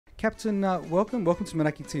Captain, welcome to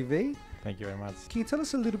Meraki Tv. Thank you very much. Can you tell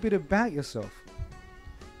us a little bit about yourself?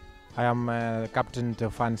 I am Captain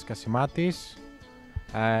Kassimatis.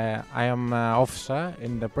 I am officer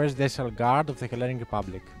in the Presidential Guard of the Hellenic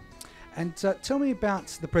Republic. And tell me about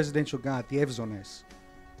the Presidential Guard, the Evzones.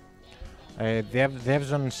 The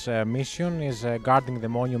Evzones mission is guarding the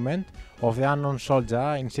monument of the unknown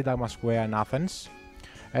soldier in Syntagma Square in Athens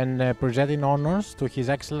and presenting honors to His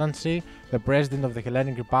Excellency the President of the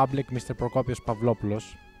Hellenic Republic, Mr. Prokopios Pavlopoulos,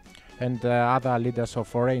 and other leaders of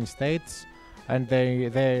foreign states and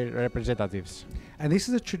their representatives. And this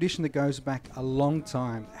is a tradition that goes back a long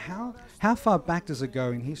time. How far back does it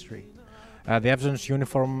go in history? The Evzones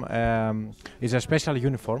uniform is a special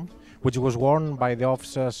uniform which was worn by the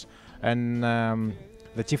officers and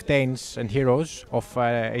the chieftains and heroes of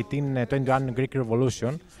 1821 Greek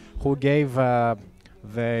Revolution, who gave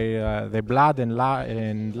their blood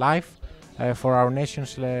and life for our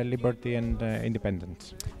nation's liberty and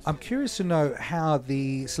independence. I'm curious to know how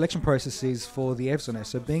the selection process is for the Evzones.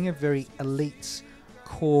 So being a very elite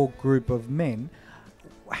core group of men,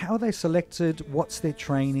 how are they selected, what's their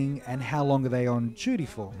training, and how long are they on duty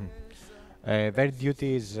for? Their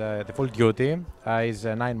duty is, the full duty is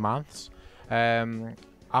 9 months.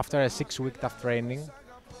 After a 6-week tough training,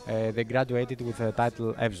 they graduated with the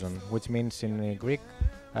title Evzone, which means in Greek,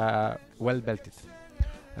 well-belted.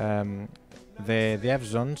 The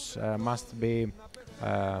Evzones must be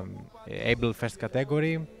able first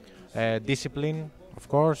category, discipline, of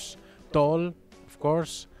course, tall, of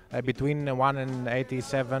course, between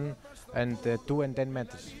 1.87 and 2 and 10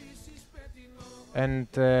 meters. And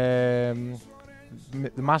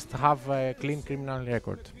must have a clean criminal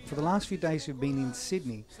record. For the last few days you've been in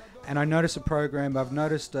Sydney, and I noticed a program, I've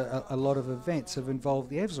noticed a lot of events have involved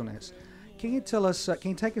the Evzones. Can you tell us,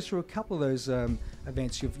 can you take us through a couple of those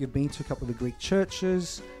events? You've been to a couple of the Greek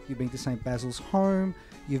churches, you've been to St. Basil's Home,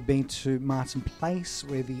 you've been to Martin Place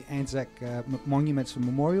where the Anzac Monuments and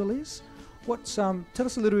Memorial is. Tell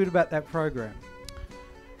us a little bit about that program.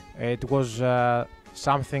 It was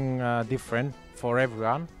something different for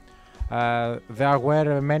everyone. There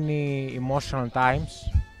were many emotional times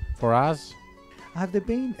for us. Has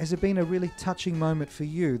there been a really touching moment for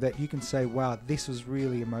you that you can say, wow, this was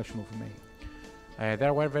really emotional for me?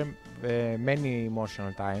 There were many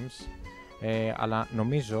emotional times, αλλά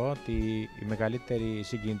νομίζω ότι η μεγαλύτερη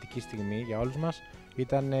συγκινητική στιγμή για όλους μας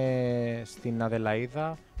ήταν στην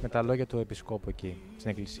Αδελαΐδα με τα λόγια του Επισκόπου εκεί, στην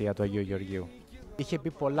εκκλησία του Αγίου Γεωργίου. Είχε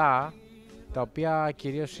πει πολλά, τα οποία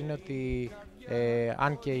κυρίως είναι ότι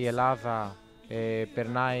αν και η Ελλάδα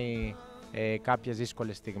περνάει κάποιες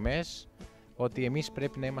δύσκολες στιγμές, ότι εμείς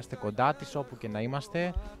πρέπει να είμαστε κοντά της όπου και να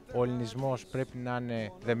είμαστε, ο ελληνισμός πρέπει να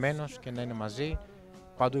είναι δεμένος και να είναι μαζί.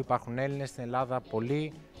 Παντού υπάρχουν Έλληνες, στην Ελλάδα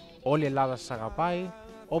πολλοί, όλη η Ελλάδα σας αγαπάει,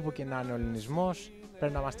 όπου και να είναι ο ελληνισμός,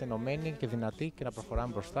 πρέπει να είμαστε ενωμένοι και δυνατοί και να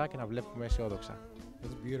προχωράμε μπροστά και να βλέπουμε αισιόδοξα.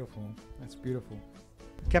 That's beautiful. That's beautiful.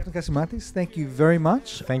 Captain Kassimatis, thank you very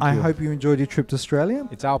much. Thank you. I hope you enjoyed your trip to Australia.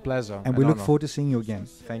 It's our pleasure. And we look forward to seeing you again.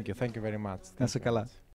 Thank you very much. Να σε καλά.